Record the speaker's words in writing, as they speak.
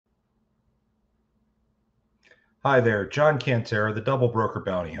Hi there, John Cantera, the Double Broker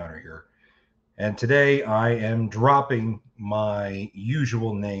Bounty Hunter here. And today I am dropping my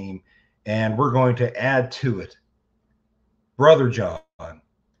usual name and we're going to add to it Brother John,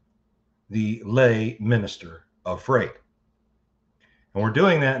 the lay minister of freight. And we're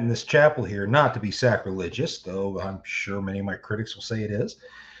doing that in this chapel here, not to be sacrilegious, though I'm sure many of my critics will say it is.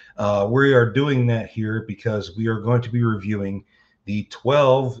 We are doing that here because we are going to be reviewing the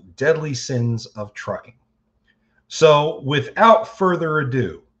 12 deadly sins of trucking. So, without further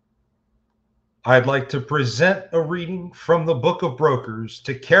ado, I'd like to present a reading from the Book of Brokers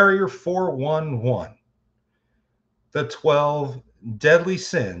to Carrier 411, the 12 deadly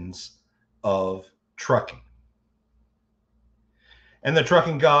sins of trucking. And the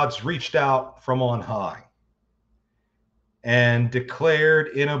trucking gods reached out from on high and declared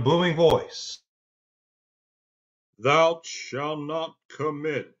in a booming voice, Thou shalt not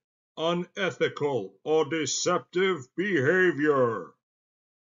commit unethical or deceptive behavior.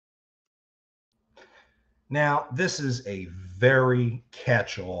 Now, this is a very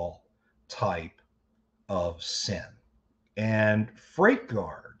catch-all type of sin. And freight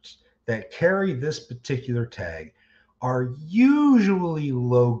guards that carry this particular tag are usually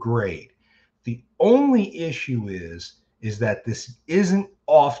low grade. The only issue is that this isn't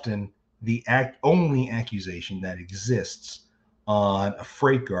often the only accusation that exists on a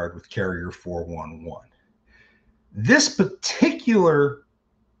freight guard with carrier 411. This particular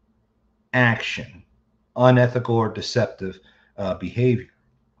action, unethical or deceptive behavior,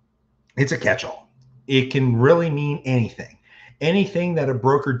 it's a catch-all. It can really mean anything. Anything that a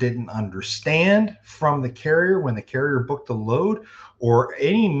broker didn't understand from the carrier when the carrier booked the load, or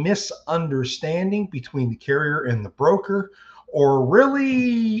any misunderstanding between the carrier and the broker, or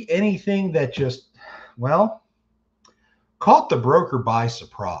really anything that just, well, caught the broker by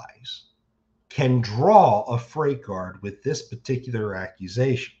surprise, can draw a freight guard with this particular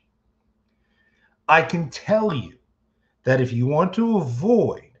accusation. I can tell you that if you want to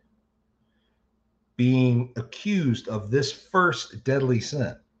avoid being accused of this first deadly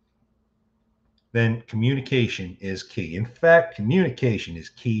sin, then communication is key. In fact, communication is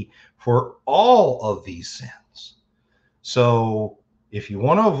key for all of these sins. So if you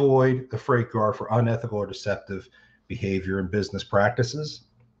want to avoid the freight guard for unethical or deceptive behavior and business practices,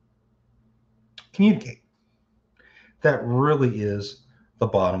 communicate. That really is the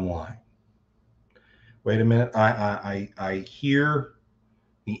bottom line. Wait a minute. I hear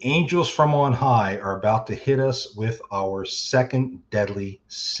the angels from on high are about to hit us with our second deadly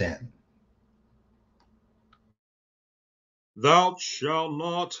sin. Thou shalt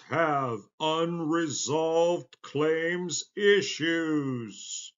not have unresolved claims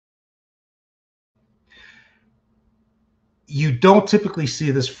issues. You don't typically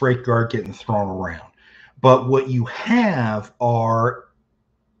see this freight guard getting thrown around, but what you have are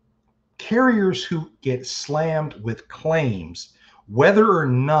carriers who get slammed with claims, whether or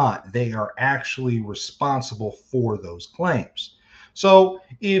not they are actually responsible for those claims. So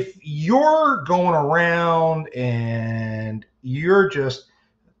if you're going around and you're just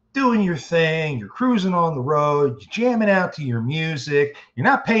doing your thing, you're cruising on the road, you're jamming out to your music, you're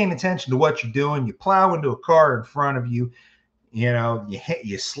not paying attention to what you're doing, you plow into a car in front of you,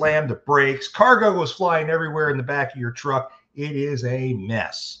 you slam the brakes, cargo goes flying everywhere in the back of your truck, it is a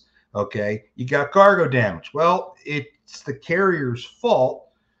mess. Okay, you got cargo damage. Well, it's the carrier's fault,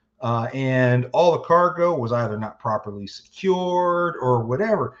 and all the cargo was either not properly secured or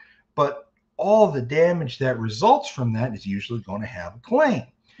whatever. But all the damage that results from that is usually going to have a claim.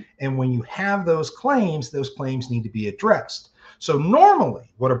 And when you have those claims need to be addressed. So normally,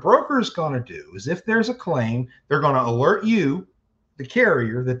 what a broker is going to do is if there's a claim, they're going to alert you, the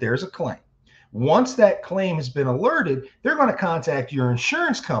carrier, that there's a claim. Once that claim has been alerted, they're going to contact your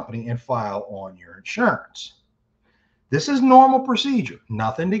insurance company and file on your insurance. This is normal procedure,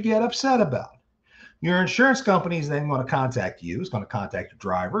 nothing to get upset about. Your insurance company is then going to contact you, is going to contact the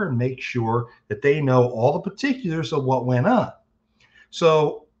driver and make sure that they know all the particulars of what went on.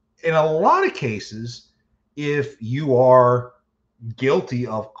 So in a lot of cases, if you are guilty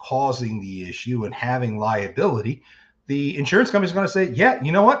of causing the issue and having liability, the insurance company is going to say, yeah,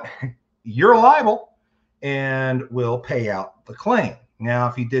 you know what? You're liable, and will pay out the claim. Now,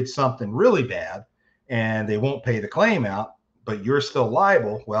 if you did something really bad and they won't pay the claim out, but you're still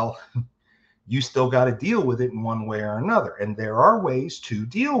liable, well, you still got to deal with it in one way or another. And there are ways to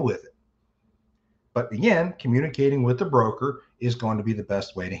deal with it. But again, communicating with the broker is going to be the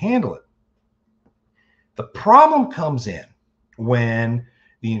best way to handle it. The problem comes in when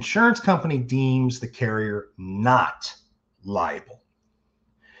the insurance company deems the carrier not liable.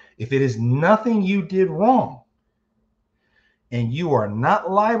 If it is nothing you did wrong, and you are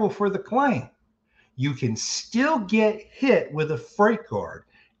not liable for the claim, you can still get hit with a freight guard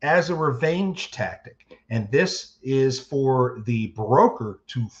as a revenge tactic. And this is for the broker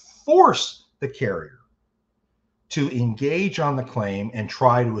to force the carrier to engage on the claim and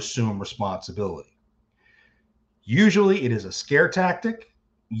try to assume responsibility. Usually it is a scare tactic.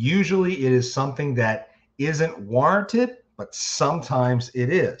 Usually it is something that isn't warranted, but sometimes it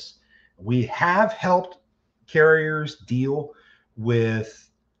is. We have helped carriers deal with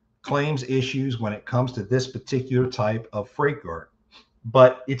claims issues when it comes to this particular type of freight guard,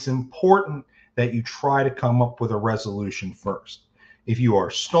 but it's important that you try to come up with a resolution first. If you are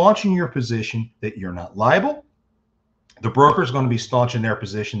staunch in your position that you're not liable, the broker is going to be staunch in their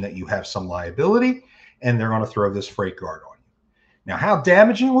position that you have some liability, and they're going to throw this freight guard on you. Now, how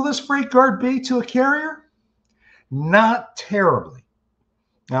damaging will this freight guard be to a carrier? Not terribly.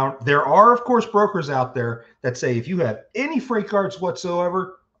 Now, there are, of course, brokers out there that say if you have any freight guards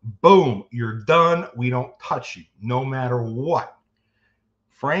whatsoever, boom, you're done. We don't touch you, no matter what.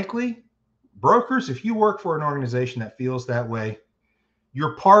 Frankly, brokers, if you work for an organization that feels that way,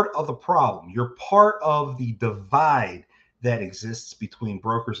 you're part of the problem. You're part of the divide that exists between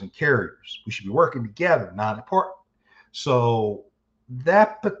brokers and carriers. We should be working together, not apart. So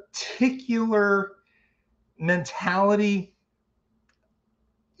that particular mentality,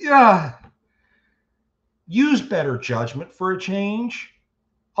 yeah, use better judgment for a change.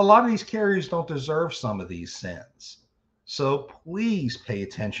 A lot of these carriers don't deserve some of these sins. So please pay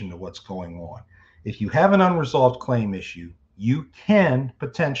attention to what's going on. If you have an unresolved claim issue, you can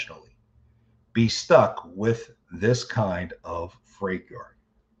potentially be stuck with this kind of freight guard.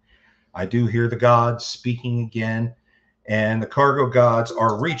 I do hear the gods speaking again, and the cargo gods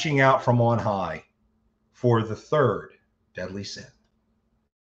are reaching out from on high for the third deadly sin.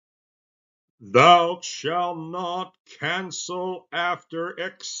 Thou shalt not cancel after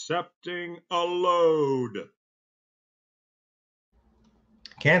accepting a load.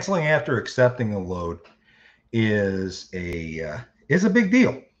 Canceling after accepting a load is a big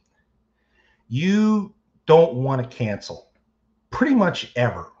deal. You don't want to cancel pretty much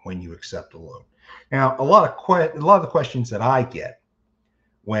ever when you accept a load. Now, a lot of the questions that I get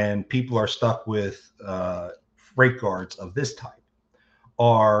when people are stuck with freight guards of this type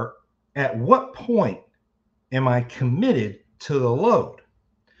are, at what point am I committed to the load?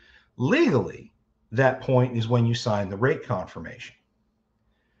 Legally, that point is when you sign the rate confirmation.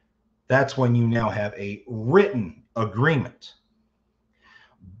 That's when you now have a written agreement.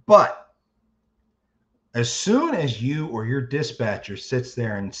 But as soon as you or your dispatcher sits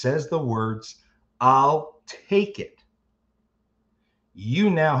there and says the words, "I'll take it," you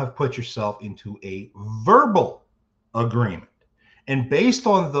now have put yourself into a verbal agreement. And based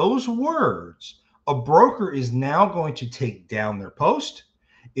on those words, a broker is now going to take down their post,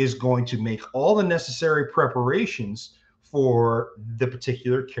 is going to make all the necessary preparations for the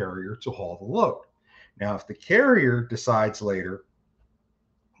particular carrier to haul the load. Now, if the carrier decides later,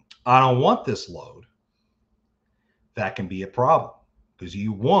 "I don't want this load," that can be a problem because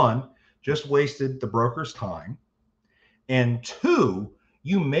you, one, just wasted the broker's time, and two,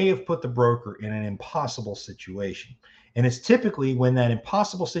 you may have put the broker in an impossible situation. And it's typically when that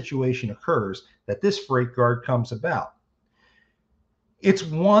impossible situation occurs that this freight guard comes about. It's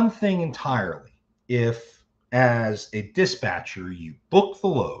one thing entirely if, as a dispatcher, you booked the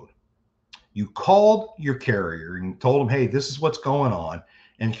load, you called your carrier and told them, "Hey, this is what's going on."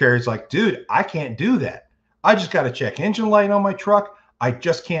 And the carrier's like, "Dude, I can't do that. I just got to check engine light on my truck. I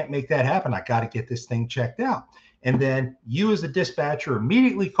just can't make that happen. I got to get this thing checked out." And then you, as the dispatcher,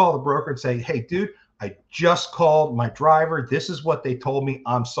 immediately call the broker and say, "Hey, dude, I just called my driver. This is what they told me.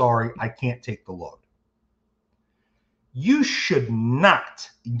 I'm sorry. I can't take the load." You should not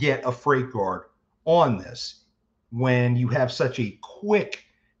get a freight guard on this when you have such a quick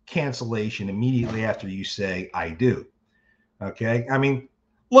cancellation immediately after you say, "I do." Okay. I mean,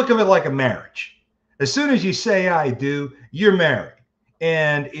 look at it like a marriage. As soon as you say, "I do," you're married.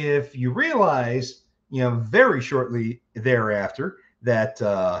 And if you realize, very shortly thereafter that,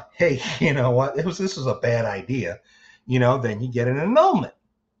 hey, you know what, this was a bad idea, then you get an annulment.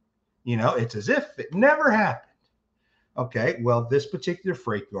 It's as if it never happened. Okay, well, this particular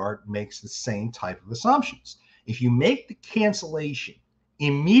freight guard makes the same type of assumptions. If you make the cancellation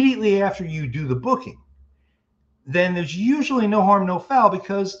immediately after you do the booking, then there's usually no harm, no foul,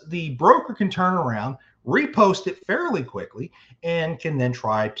 because the broker can turn around, repost it fairly quickly, and can then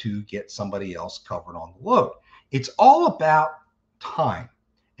try to get somebody else covered on the load. It's all about time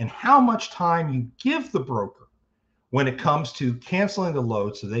and how much time you give the broker when it comes to canceling the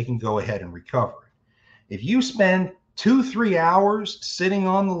load so they can go ahead and recover it. If you spend 2-3 hours sitting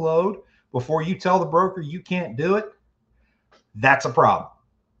on the load before you tell the broker you can't do it, that's a problem.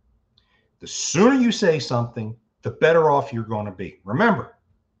 The sooner you say something, the better off you're going to be. Remember,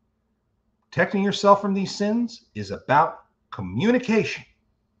 protecting yourself from these sins is about communication.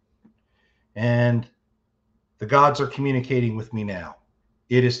 And the gods are communicating with me now.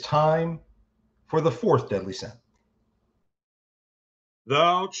 It is time for the fourth deadly sin.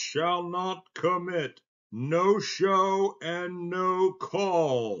 Thou shalt not commit no show and no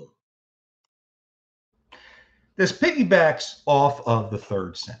call. This piggybacks off of the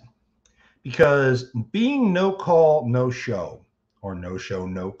third sin, because being no call, no show, or no show,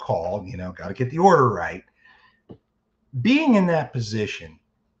 no call, got to get the order right. Being in that position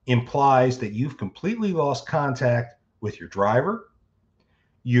implies that you've completely lost contact with your driver.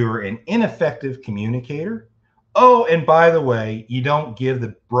 You're an ineffective communicator. Oh, and by the way, you don't give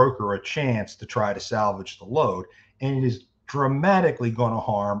the broker a chance to try to salvage the load, and it is dramatically going to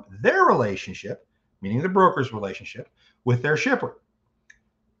harm their relationship, meaning the broker's relationship, with their shipper.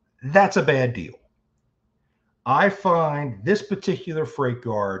 That's a bad deal. I find this particular freight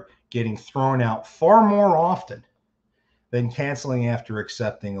guard getting thrown out far more often than canceling after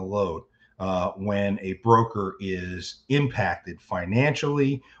accepting a load when a broker is impacted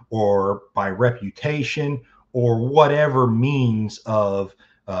financially or by reputation or whatever means of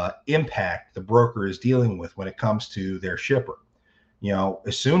impact the broker is dealing with when it comes to their shipper.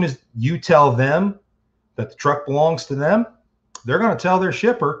 As soon as you tell them that the truck belongs to them, they're going to tell their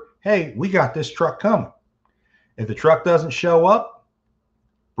shipper, hey, we got this truck coming. If the truck doesn't show up,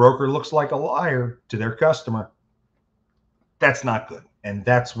 broker looks like a liar to their customer. That's not good. And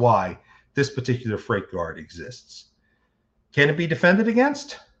that's why this particular freight guard exists. Can it be defended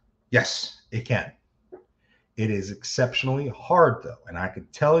against? Yes, it can. It is exceptionally hard, though. And I can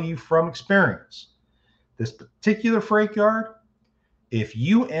tell you from experience, this particular freight guard, if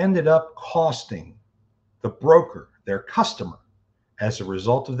you ended up costing the broker, their customer, as a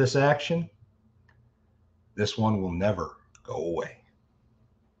result of this action, this one will never go away.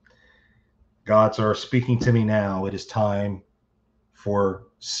 Gods are speaking to me now. It is time for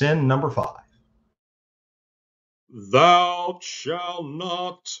sin number 5. Thou shalt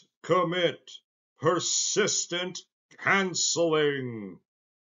not commit persistent canceling.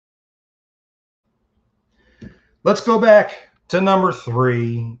 Let's go back to number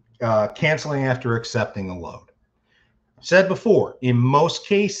 3, canceling after accepting a load. I've said before, in most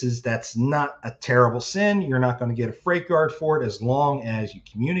cases, that's not a terrible sin. You're not going to get a freight guard for it as long as you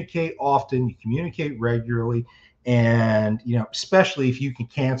communicate often, you communicate regularly, and especially if you can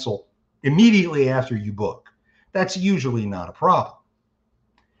cancel immediately after you book. That's usually not a problem.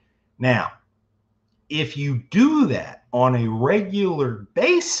 Now, if you do that on a regular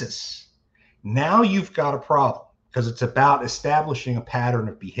basis, now you've got a problem, because it's about establishing a pattern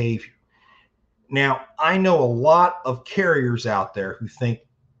of behavior. Now, I know a lot of carriers out there who think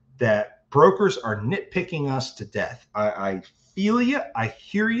that brokers are nitpicking us to death. I feel you. I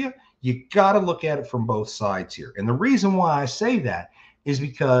hear you. You got to look at it from both sides here. And the reason why I say that is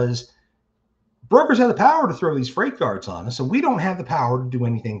because brokers have the power to throw these freight guards on us, and we don't have the power to do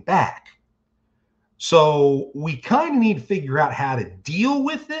anything back. So we kind of need to figure out how to deal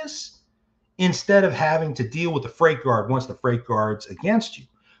with this instead of having to deal with the freight guard once the freight guard's against you.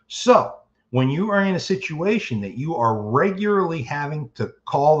 So when you are in a situation that you are regularly having to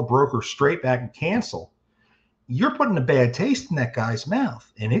call the broker straight back and cancel, you're putting a bad taste in that guy's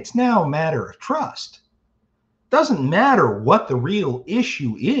mouth. And it's now a matter of trust. Doesn't matter what the real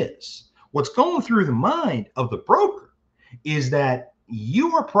issue is. What's going through the mind of the broker is that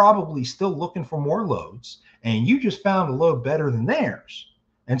you are probably still looking for more loads, and you just found a load better than theirs.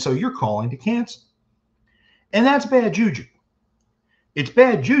 And so you're calling to cancel. And that's bad juju. It's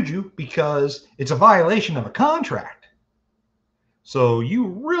bad juju because it's a violation of a contract. So you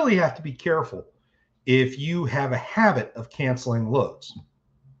really have to be careful if you have a habit of canceling loads.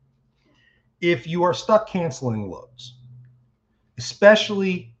 If you are stuck canceling loads,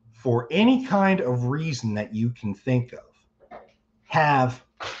 especially for any kind of reason that you can think of, have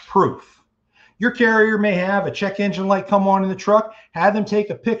proof. Your carrier may have a check engine light come on in the truck. Have them take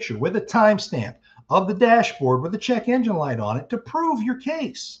a picture with a timestamp of the dashboard with a check engine light on it to prove your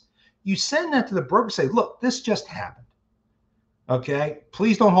case. You send that to the broker, say, look, this just happened. Okay,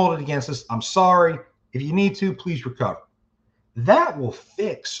 please don't hold it against us. I'm sorry. If you need to, please recover. That will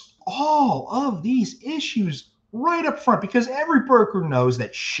fix all of these issues right up front, because every broker knows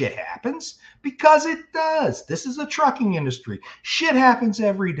that shit happens, because it does. This is a trucking industry. Shit happens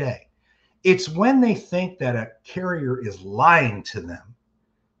every day. It's when they think that a carrier is lying to them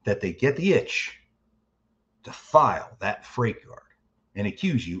that they get the itch to file that freight guard and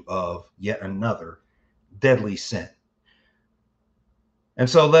accuse you of yet another deadly sin. And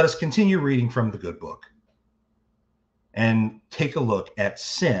so let us continue reading from the good book and take a look at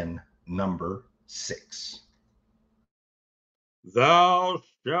sin number 6. Thou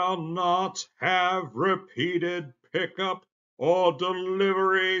shalt not have repeated pickup or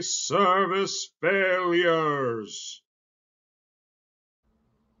delivery service failures.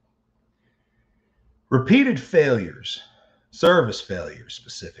 Repeated failures, service failures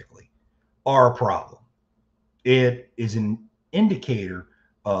specifically, are a problem. It is an indicator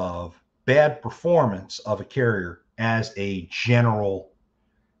of bad performance of a carrier as a general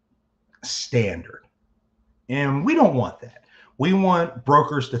standard. And we don't want that. We want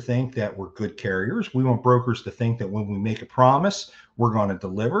brokers to think that we're good carriers. We want brokers to think that when we make a promise, we're going to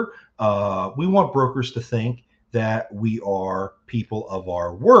deliver. We want brokers to think that we are people of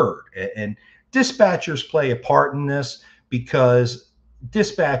our word. And dispatchers play a part in this because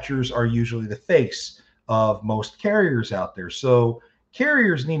dispatchers are usually the face of most carriers out there. So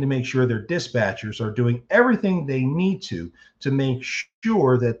carriers need to make sure their dispatchers are doing everything they need to make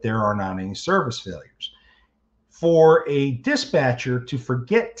sure that there are not any service failures. For a dispatcher to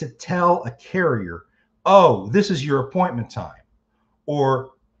forget to tell a carrier, oh, this is your appointment time,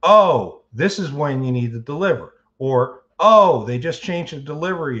 or oh, this is when you need to deliver, or oh, they just changed the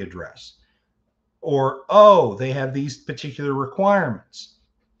delivery address, or oh, they have these particular requirements.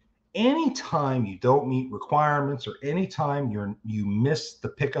 Anytime you don't meet requirements or anytime you miss the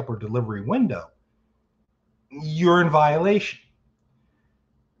pickup or delivery window, you're in violation.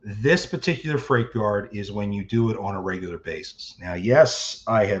 This particular freight guard is when you do it on a regular basis. Now, yes,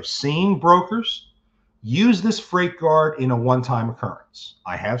 I have seen brokers use this freight guard in a one-time occurrence.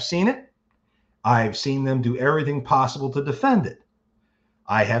 I have seen it. I've seen them do everything possible to defend it.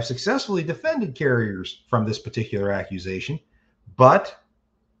 I have successfully defended carriers from this particular accusation, but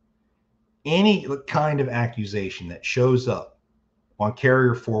any kind of accusation that shows up on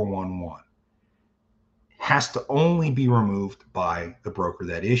Carrier 411 has to only be removed by the broker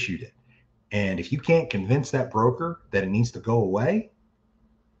that issued it. And if you can't convince that broker that it needs to go away,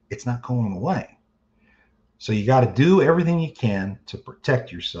 it's not going away. So you got to do everything you can to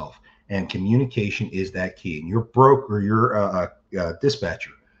protect yourself. And communication is that key. And your broker, your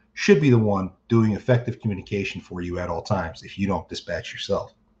dispatcher should be the one doing effective communication for you at all times if you don't dispatch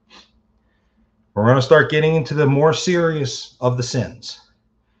yourself. We're going to start getting into the more serious of the sins.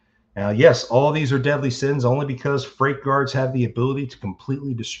 Now, yes, all these are deadly sins only because freight guards have the ability to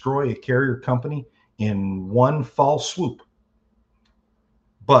completely destroy a carrier company in one fall swoop.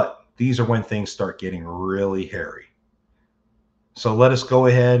 But these are when things start getting really hairy. So let us go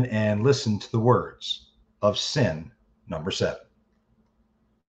ahead and listen to the words of sin number 7.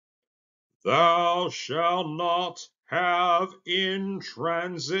 Thou shalt not have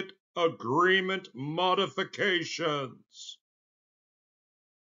in-transit agreement modifications.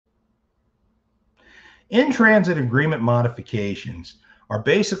 In-transit agreement modifications are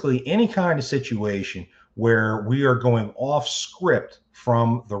basically any kind of situation where we are going off script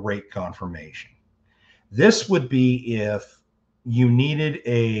from the rate confirmation. This would be if you needed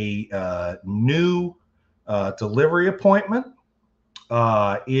a new delivery appointment,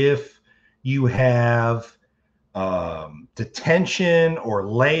 if you have detention or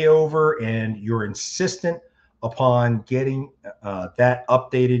layover and you're insistent upon getting that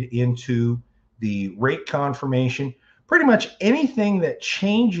updated into the rate confirmation. Pretty much anything that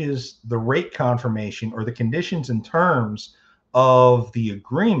changes the rate confirmation or the conditions and terms of the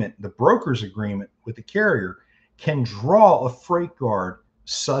agreement, the broker's agreement with the carrier, can draw a freight guard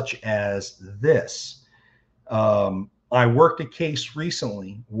such as this. I worked a case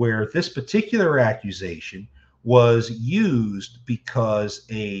recently where this particular accusation was used because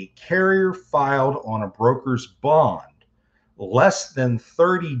a carrier filed on a broker's bond less than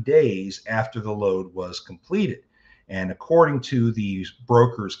 30 days after the load was completed. And according to the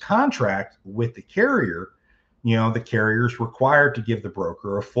broker's contract with the carrier, the carrier is required to give the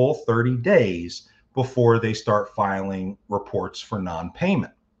broker a full 30 days before they start filing reports for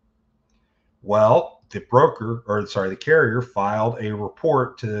non-payment. Well, the carrier filed a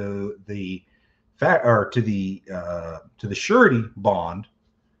report to the surety bond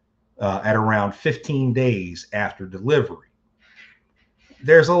at around 15 days after delivery.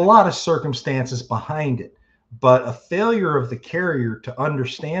 There's a lot of circumstances behind it, but a failure of the carrier to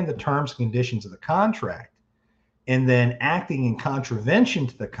understand the terms and conditions of the contract and then acting in contravention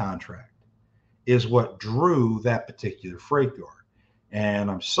to the contract is what drew that particular freight guard.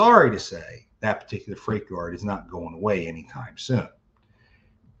 And I'm sorry to say that particular freight guard is not going away anytime soon.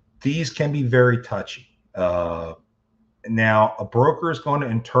 These can be very touchy. Uh, Now, a broker is going to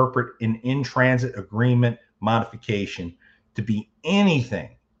interpret an in-transit agreement modification to be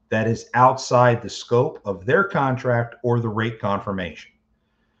anything that is outside the scope of their contract or the rate confirmation.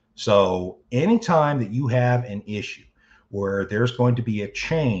 So anytime that you have an issue where there's going to be a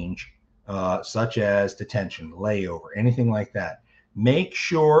change, such as detention, layover, anything like that, make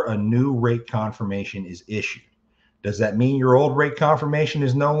sure a new rate confirmation is issued. Does that mean your old rate confirmation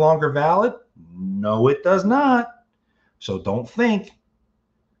is no longer valid? No, it does not. So don't think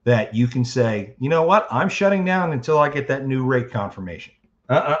that you can say, you know what, I'm shutting down until I get that new rate confirmation.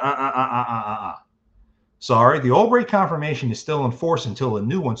 Sorry, the old rate confirmation is still in force until a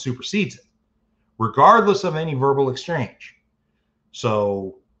new one supersedes it, regardless of any verbal exchange.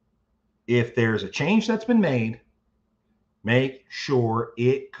 So if there's a change that's been made, make sure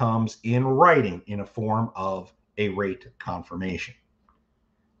it comes in writing in a form of a rate confirmation.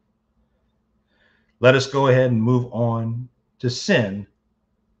 Let us go ahead and move on to sin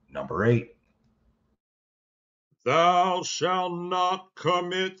number 8. Thou shalt not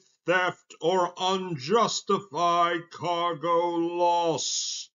commit theft or unjustified cargo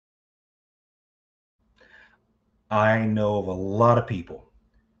loss. I know of a lot of people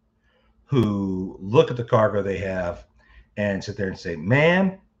who look at the cargo they have and sit there and say,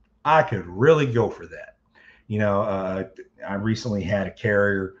 man, I could really go for that. I recently had a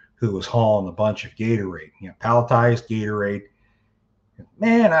carrier who was hauling a bunch of Gatorade, palletized Gatorade.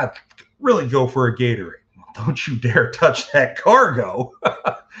 Man, I'd really go for a Gatorade. Don't you dare touch that cargo.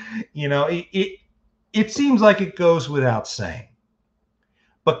 It seems like it goes without saying.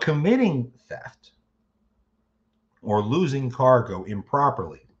 But committing theft or losing cargo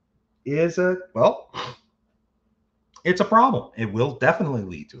improperly is it's a problem. It will definitely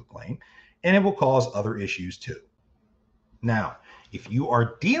lead to a claim, and it will cause other issues too. Now, if you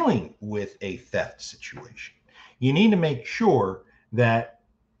are dealing with a theft situation, you need to make sure that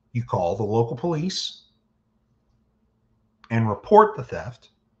you call the local police and report the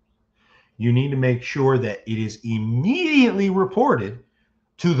theft. You need to make sure that it is immediately reported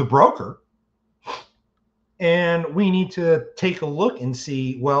to the broker. And we need to take a look and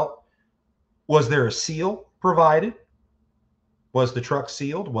see, well, was there a seal provided? Was the truck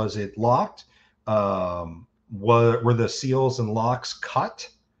sealed? Was it locked? Were the seals and locks cut?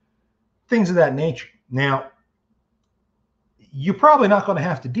 Things of that nature. Now, you're probably not going to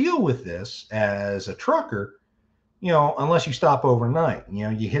have to deal with this as a trucker, unless you stop overnight.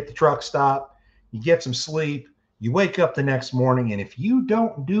 You hit the truck stop, you get some sleep, you wake up the next morning, and if you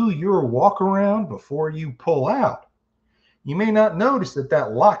don't do your walk around before you pull out, you may not notice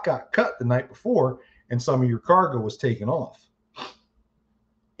that lock got cut the night before and some of your cargo was taken off.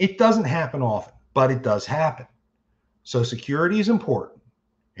 It doesn't happen often, but it does happen. So security is important.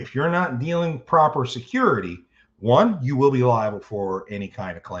 If you're not dealing with proper security, one, you will be liable for any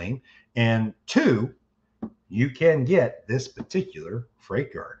kind of claim. And two, you can get this particular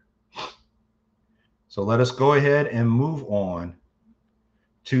freight guard. So let us go ahead and move on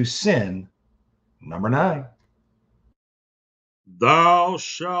to sin number 9. Thou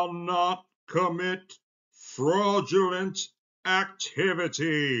shalt not commit fraudulent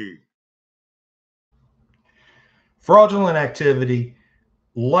activity. Fraudulent activity,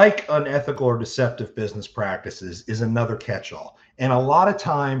 like unethical or deceptive business practices, is another catch-all. And a lot of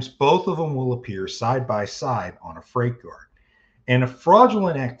times, both of them will appear side by side on a freight guard. And a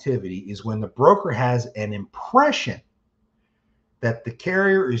fraudulent activity is when the broker has an impression that the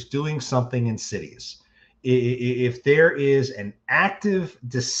carrier is doing something insidious. If there is an active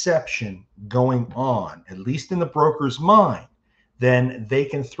deception going on, at least in the broker's mind, then they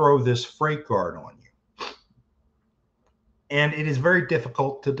can throw this freight guard on you. And it is very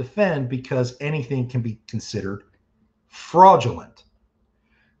difficult to defend because anything can be considered fraudulent.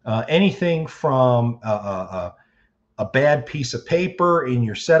 Anything from a bad piece of paper in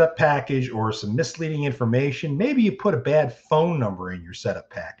your setup package or some misleading information. Maybe you put a bad phone number in your setup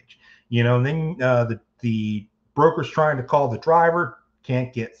package, and then the broker's trying to call the driver,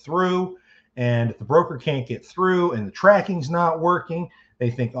 can't get through. And if the broker can't get through and the tracking's not working,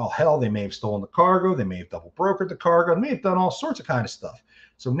 they think, oh, hell, they may have stolen the cargo. They may have double brokered the cargo. They may have done all sorts of kind of stuff.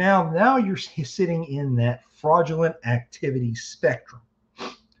 So now you're sitting in that fraudulent activity spectrum.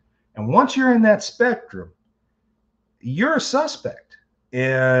 And once you're in that spectrum, you're a suspect,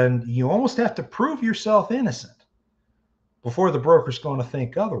 and you almost have to prove yourself innocent before the broker's going to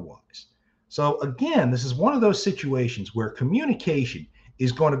think otherwise. So again, this is one of those situations where communication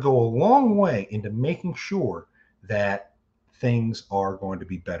is going to go a long way into making sure that things are going to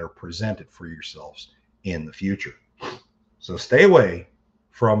be better presented for yourselves in the future. So stay away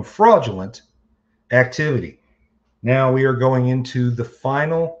from fraudulent activity. Now we are going into the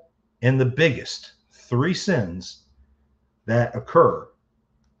final and the biggest three sins that occur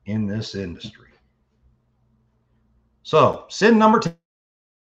in this industry. So, sin number 10.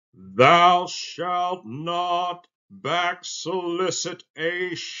 Thou shalt not back solicit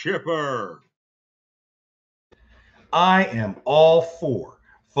a shipper. I am all for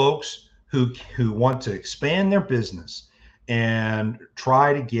folks who want to expand their business and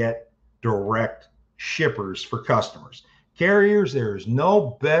try to get direct shippers for customers. Carriers, there is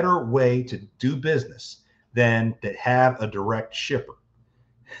no better way to do business than to have a direct shipper.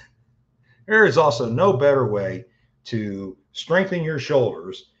 There is also no better way to strengthen your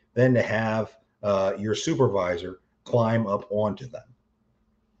shoulders than to have your supervisor climb up onto them.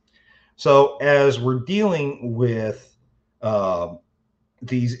 So, as we're dealing with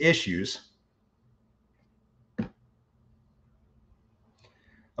these issues,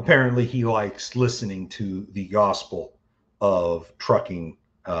 apparently he likes listening to the gospel of trucking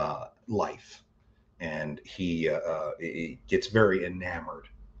life, and he gets very enamored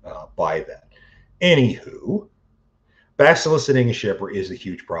by that. Anywho, back soliciting a shipper is a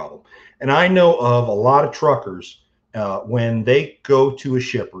huge problem. And I know of a lot of truckers when they go to a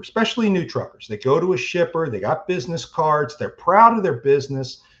shipper, especially new truckers, they go to a shipper, they got business cards, they're proud of their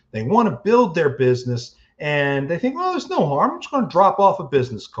business, they want to build their business, and they think, well, there's no harm. I'm just going to drop off a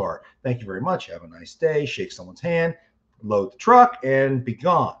business card. Thank you very much. Have a nice day. Shake someone's hand, load the truck, and be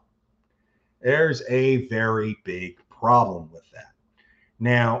gone. There's a very big problem with that.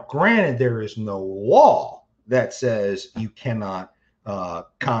 Now, granted, there is no law that says you cannot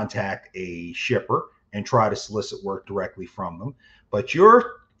contact a shipper and try to solicit work directly from them, but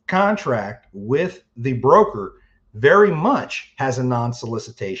your contract with the broker very much has a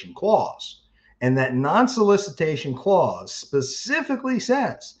non-solicitation clause. And that non-solicitation clause specifically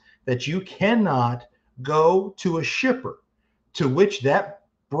says that you cannot go to a shipper to which that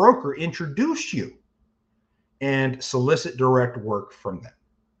broker introduced you and solicit direct work from them.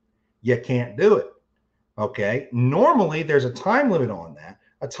 You can't do it. Okay. Normally, there's a time limit on that,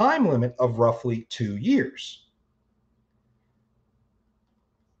 a time limit of roughly 2 years.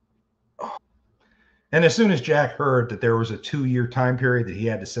 And as soon as Jack heard that there was a 2-year time period that he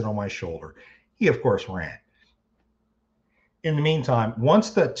had to sit on my shoulder, he, of course, ran. In the meantime,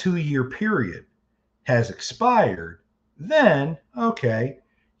 once that 2-year period has expired, then, okay,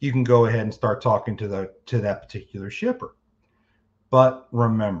 you can go ahead and start talking to that particular shipper. But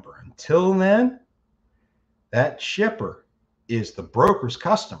remember, until then, that shipper is the broker's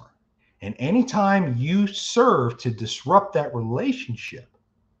customer. And anytime you serve to disrupt that relationship,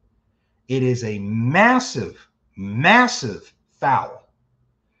 it is a massive, massive foul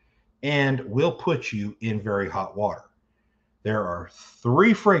and will put you in very hot water. There are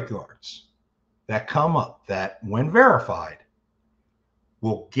 3 freight guards that come up that, when verified,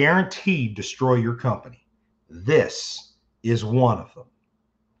 will guaranteed destroy your company. This is one of them.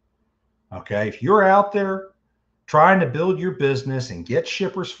 Okay, if you're out there trying to build your business and get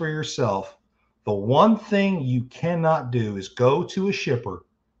shippers for yourself, the one thing you cannot do is go to a shipper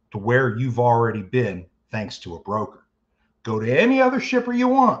to where you've already been thanks to a broker. Go to any other shipper you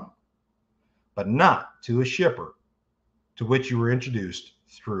want, but not to a shipper to which you were introduced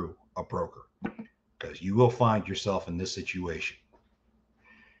through a broker, because you will find yourself in this situation.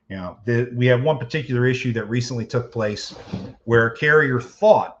 Now, we have one particular issue that recently took place where a carrier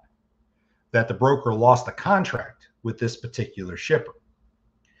thought that the broker lost a contract with this particular shipper.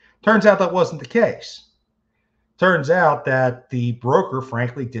 Turns out that wasn't the case. Turns out that the broker,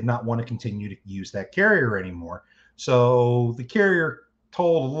 frankly, did not want to continue to use that carrier anymore. So the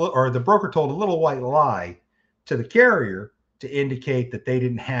broker told a little white lie to the carrier to indicate that they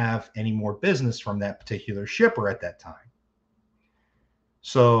didn't have any more business from that particular shipper at that time.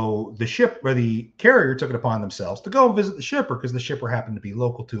 So the carrier took it upon themselves to go and visit the shipper because the shipper happened to be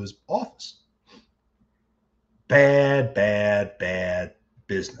local to his office. Bad, bad, bad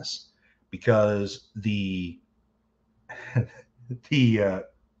business, because the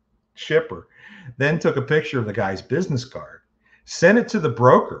shipper then took a picture of the guy's business card, sent it to the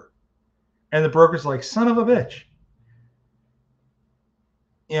broker, and the broker's like, son of a bitch.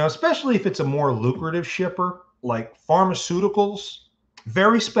 You know, especially if it's a more lucrative shipper like pharmaceuticals,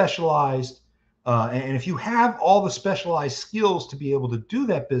 very specialized. And if you have all the specialized skills to be able to do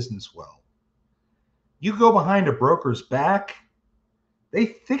that business well, you go behind a broker's back,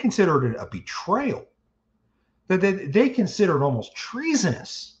 they consider it a betrayal. They consider it almost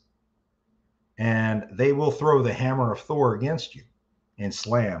treasonous. And they will throw the hammer of Thor against you and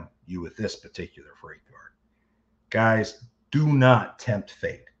slam you with this particular freight guard. Guys, do not tempt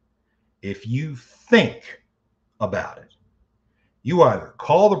fate. if you think about it, you either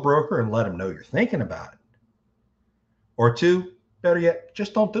call the broker and let them know you're thinking about it, or two, better yet,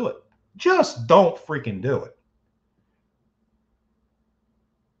 just don't do it. Just don't freaking do it.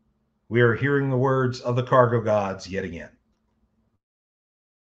 We are hearing the words of the cargo gods yet again.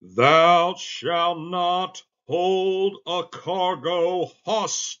 Thou shalt not hold a cargo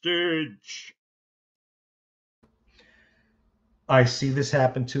hostage. I see this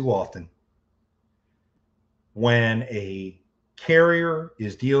happen too often. When a carrier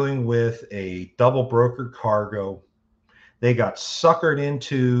is dealing with a double brokered cargo, they got suckered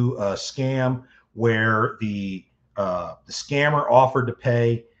into a scam where the scammer offered to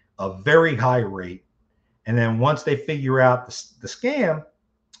pay a very high rate. And then once they figure out the scam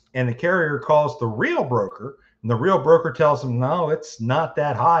and the carrier calls the real broker, and the real broker tells them, no, it's not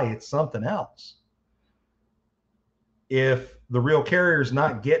that high, it's something else. If the real carrier is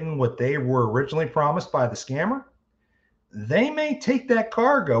not getting what they were originally promised by the scammer, they may take that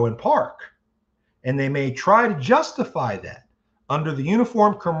cargo and park. And they may try to justify that under the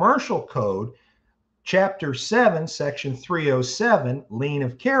Uniform Commercial Code, Chapter 7, Section 307, lien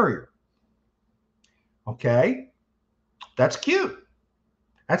of carrier. Okay, that's cute.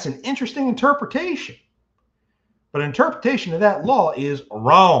 That's an interesting interpretation. But interpretation of that law is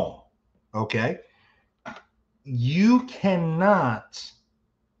wrong. Okay, you cannot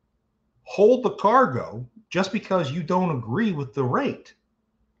hold the cargo just because you don't agree with the rate.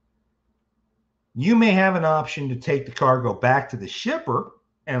 You may have an option to take the cargo back to the shipper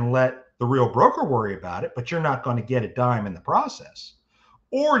and let the real broker worry about it, but you're not going to get a dime in the process.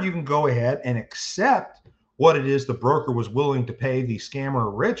 Or you can go ahead and accept what it is the broker was willing to pay the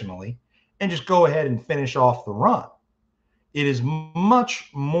scammer originally and just go ahead and finish off the run. It is much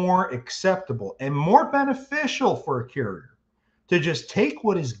more acceptable and more beneficial for a carrier to just take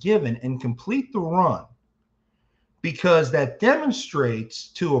what is given and complete the run, because that demonstrates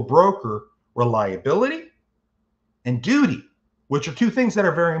to a broker reliability and duty, which are two things that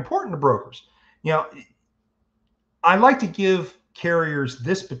are very important to brokers. You know, I like to give carriers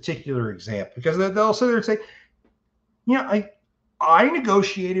this particular example because they'll sit there and say, you know, I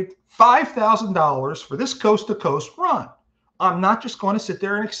negotiated $5,000 for this coast to coast run. I'm not just going to sit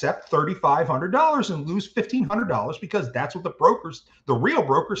there and accept $3,500 and lose $1,500 because that's what the real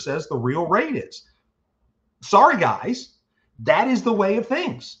broker says the real rate is. Sorry, guys, that is the way of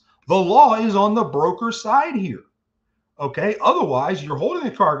things. The law is on the broker's side here. Okay, otherwise you're holding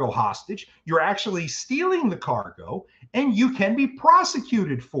the cargo hostage, you're actually stealing the cargo, and you can be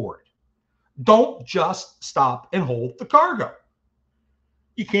prosecuted for it. Don't just stop and hold the cargo.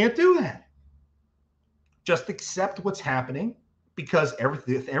 You can't do that. Just accept what's happening because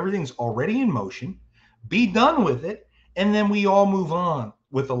everything's already in motion. Be done with it, and then we all move on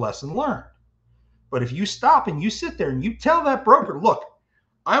with the lesson learned. But if you stop and you sit there and you tell that broker, look,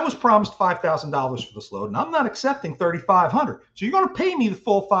 I was promised $5,000 for this load, and I'm not accepting $3,500. So you're going to pay me the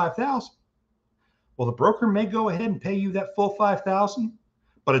full $5,000. Well, the broker may go ahead and pay you that full $5,000,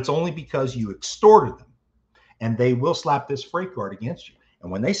 but it's only because you extorted them, and they will slap this freight guard against you.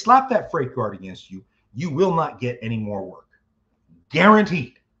 And when they slap that freight guard against you, you will not get any more work.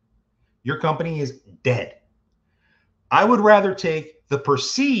 Guaranteed. Your company is dead. I would rather take the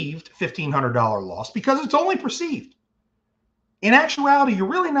perceived $1,500 loss because it's only perceived. In actuality, you're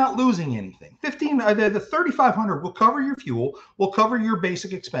really not losing anything. The $3,500 will cover your fuel, will cover your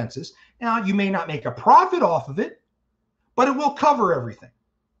basic expenses. Now, you may not make a profit off of it, but it will cover everything.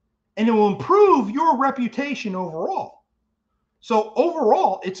 And it will improve your reputation overall. So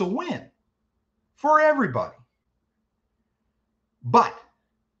overall, it's a win for everybody. But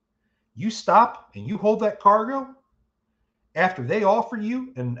you stop and you hold that cargo after they offer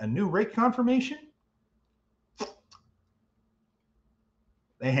you a new rate confirmation,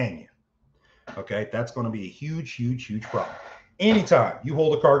 they hang you. Okay, that's going to be a huge, huge, huge problem. Anytime you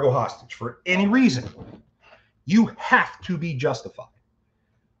hold a cargo hostage for any reason, you have to be justified.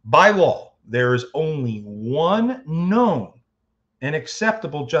 By law, there is only one known and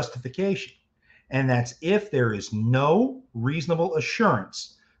acceptable justification, and that's if there is no reasonable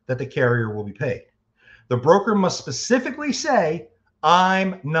assurance that the carrier will be paid. The broker must specifically say,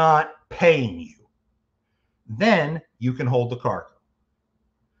 I'm not paying you. Then you can hold the cargo.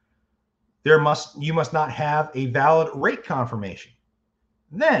 You must not have a valid rate confirmation.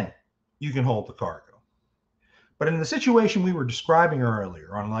 Then you can hold the cargo. But in the situation we were describing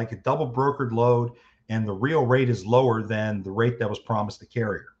earlier, on like a double brokered load and the real rate is lower than the rate that was promised the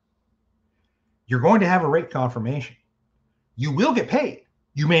carrier, you're going to have a rate confirmation. You will get paid.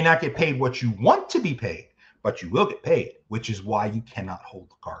 You may not get paid what you want to be paid, but you will get paid, which is why you cannot hold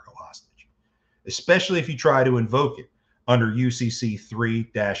the cargo hostage. especially if you try to invoke it under UCC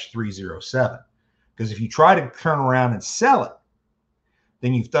 3-307. Because if you try to turn around and sell it,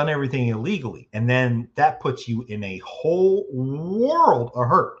 then you've done everything illegally. And then that puts you in a whole world of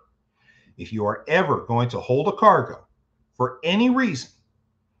hurt. If you are ever going to hold a cargo for any reason,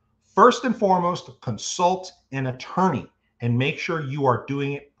 first and foremost, consult an attorney and make sure you are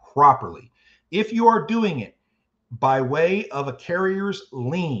doing it properly. If you are doing it by way of a carrier's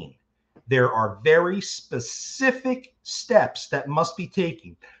lien, there are very specific steps that must be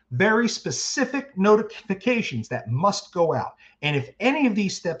taken, very specific notifications that must go out. And if any of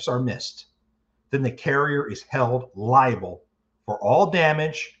these steps are missed, then the carrier is held liable for all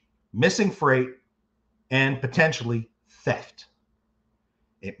damage, missing freight, and potentially theft.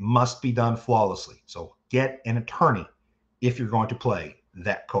 It must be done flawlessly. So get an attorney if you're going to play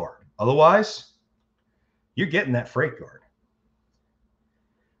that card. Otherwise, you're getting that freight guard.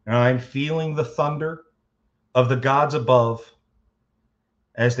 And I'm feeling the thunder of the gods above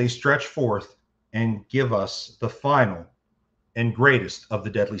as they stretch forth and give us the final and greatest of the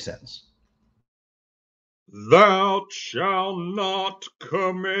deadly sentence. Thou shalt not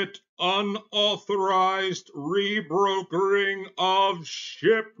commit unauthorized rebrokering of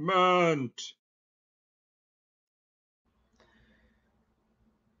shipment.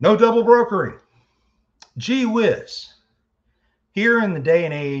 No double brokering. Gee whiz. Here in the day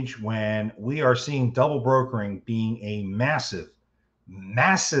and age when we are seeing double brokering being a massive,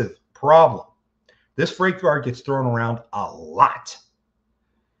 massive problem, this freight guard gets thrown around a lot.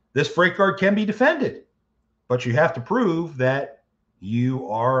 This freight guard can be defended, but you have to prove that you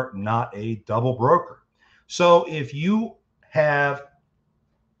are not a double broker. So if you have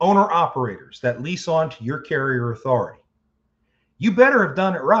owner operators that lease onto your carrier authority, you better have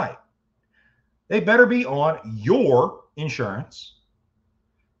done it right. They better be on your insurance.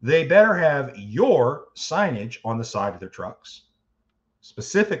 They better have your signage on the side of their trucks,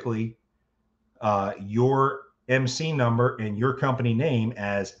 specifically your MC number and your company name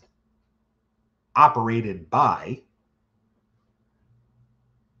as operated by.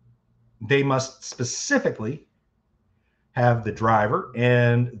 They must specifically have the driver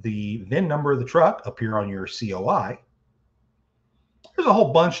and the VIN number of the truck appear on your COI. There's a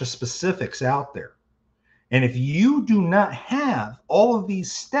whole bunch of specifics out there. And if you do not have all of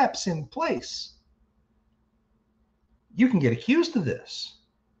these steps in place, you can get accused of this.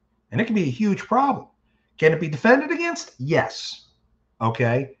 And it can be a huge problem. Can it be defended against? Yes.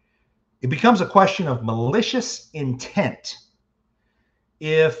 Okay. It becomes a question of malicious intent.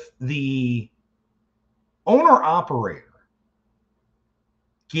 If the owner operator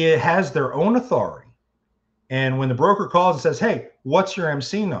has their own authority, and when the broker calls and says, hey, what's your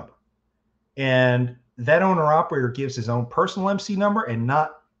MC number? And that owner operator gives his own personal MC number and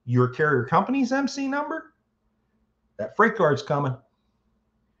not your carrier company's MC number, that freight guard's coming.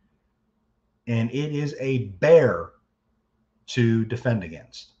 And it is a bear to defend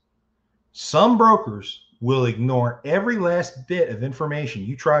against. Some brokers will ignore every last bit of information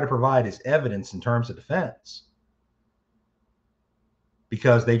you try to provide as evidence in terms of defense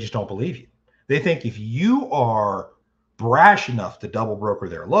because they just don't believe you. They think if you are brash enough to double broker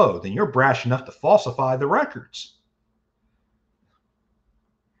their load, then you're brash enough to falsify the records.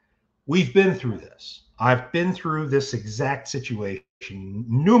 We've been through this. I've been through this exact situation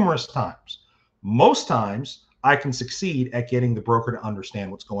numerous times. Most times, I can succeed at getting the broker to understand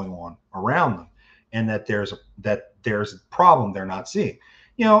what's going on around them, and that there's a problem they're not seeing.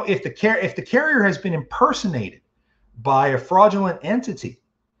 You know, if the carrier has been impersonated by a fraudulent entity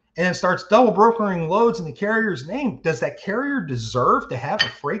and it starts double brokering loads in the carrier's name, does that carrier deserve to have a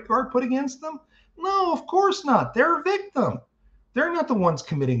freight guard put against them? No, of course not. They're a victim. They're not the ones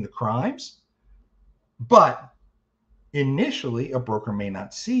committing the crimes. But initially, a broker may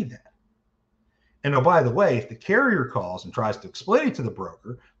not see that. And oh, by the way, if the carrier calls and tries to explain it to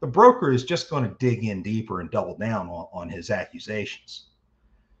the broker is just going to dig in deeper and double down on his accusations.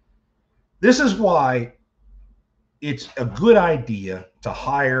 This is why it's a good idea to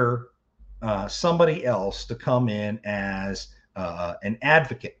hire somebody else to come in as an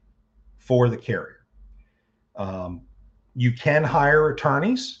advocate for the carrier. You can hire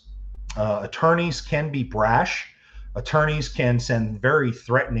attorneys. Attorneys can be brash. Attorneys can send very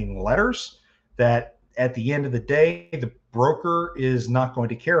threatening letters that at the end of the day, the broker is not going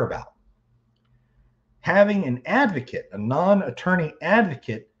to care about. Having an advocate, a non-attorney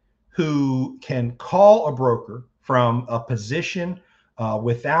advocate who can call a broker from a position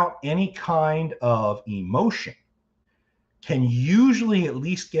without any kind of emotion can usually at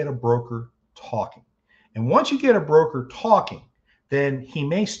least get a broker talking. And once you get a broker talking, then he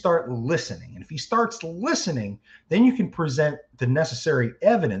may start listening. And if he starts listening, then you can present the necessary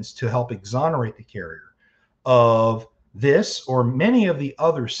evidence to help exonerate the carrier of this or many of the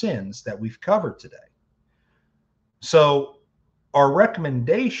other sins that we've covered today. So our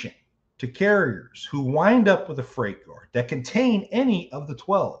recommendation to carriers who wind up with a freight guard that contain any of the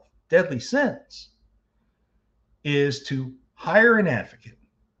 12 deadly sins is to hire an advocate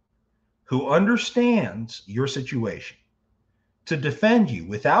who understands your situation to defend you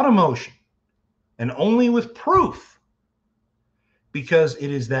without emotion and only with proof, because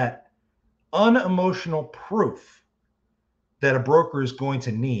it is that unemotional proof that a broker is going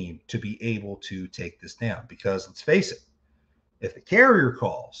to need to be able to take this down. Because let's face it, if the carrier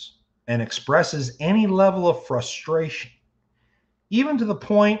calls and expresses any level of frustration, even to the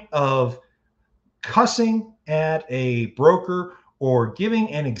point of cussing at a broker or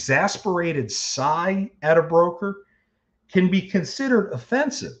giving an exasperated sigh at a broker, can be considered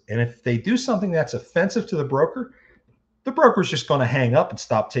offensive. And if they do something that's offensive to the broker's just going to hang up and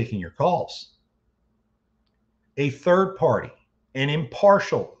stop taking your calls. A third party, an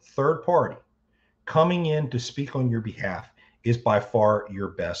impartial third party coming in to speak on your behalf is by far your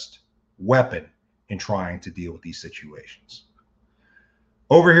best weapon in trying to deal with these situations.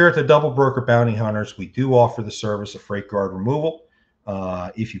 Over here at the Double Broker Bounty Hunters, we do offer the service of freight guard removal.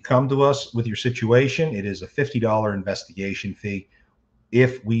 If you come to us with your situation, it is a $50 investigation fee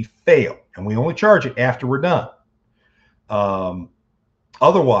if we fail, and we only charge it after we're done.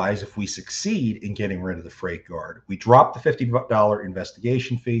 Otherwise, if we succeed in getting rid of the freight guard, we drop the $50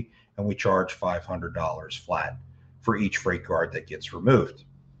 investigation fee and we charge $500 flat for each freight guard that gets removed.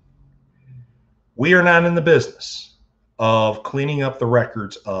 We are not in the business of cleaning up the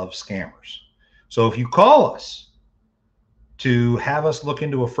records of scammers. So if you call us to have us look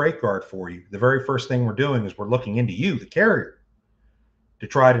into a freight guard for you, the very first thing we're doing is we're looking into you, the carrier, to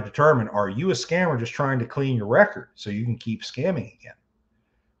try to determine, are you a scammer just trying to clean your record so you can keep scamming again?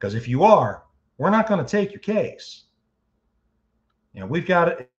 Because if you are, we're not going to take your case. We've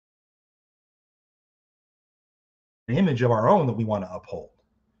got an image of our own that we want to uphold.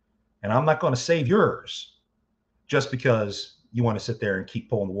 And I'm not going to save yours just because you want to sit there and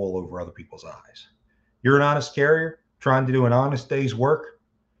keep pulling the wool over other people's eyes. You're an honest carrier trying to do an honest day's work,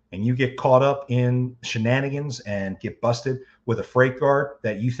 and you get caught up in shenanigans and get busted with a freight guard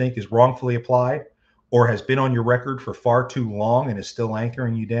that you think is wrongfully applied or has been on your record for far too long and is still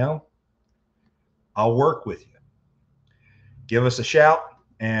anchoring you down, I'll work with you. Give us a shout,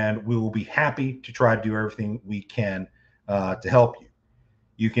 and we will be happy to try to do everything we can to help you.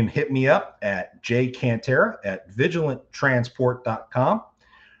 You can hit me up at jcantera@vigilanttransport.com.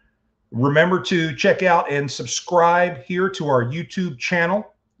 Remember to check out and subscribe here to our YouTube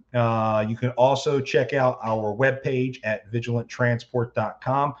channel. You can also check out our webpage at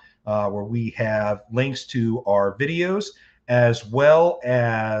vigilanttransport.com, where we have links to our videos as well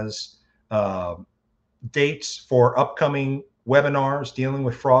as dates for upcoming webinars dealing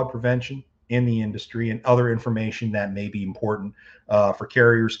with fraud prevention in the industry and other information that may be important for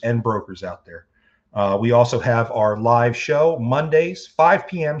carriers and brokers out there. We also have our live show Mondays, 5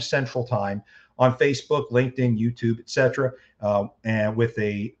 p.m. Central Time on Facebook, LinkedIn, YouTube, etc., and with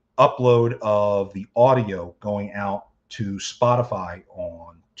a upload of the audio going out to Spotify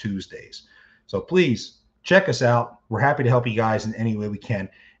on Tuesdays. So please check us out. We're happy to help you guys in any way we can.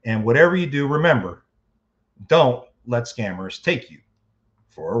 And whatever you do, remember, don't let scammers take you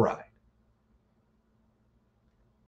for a ride.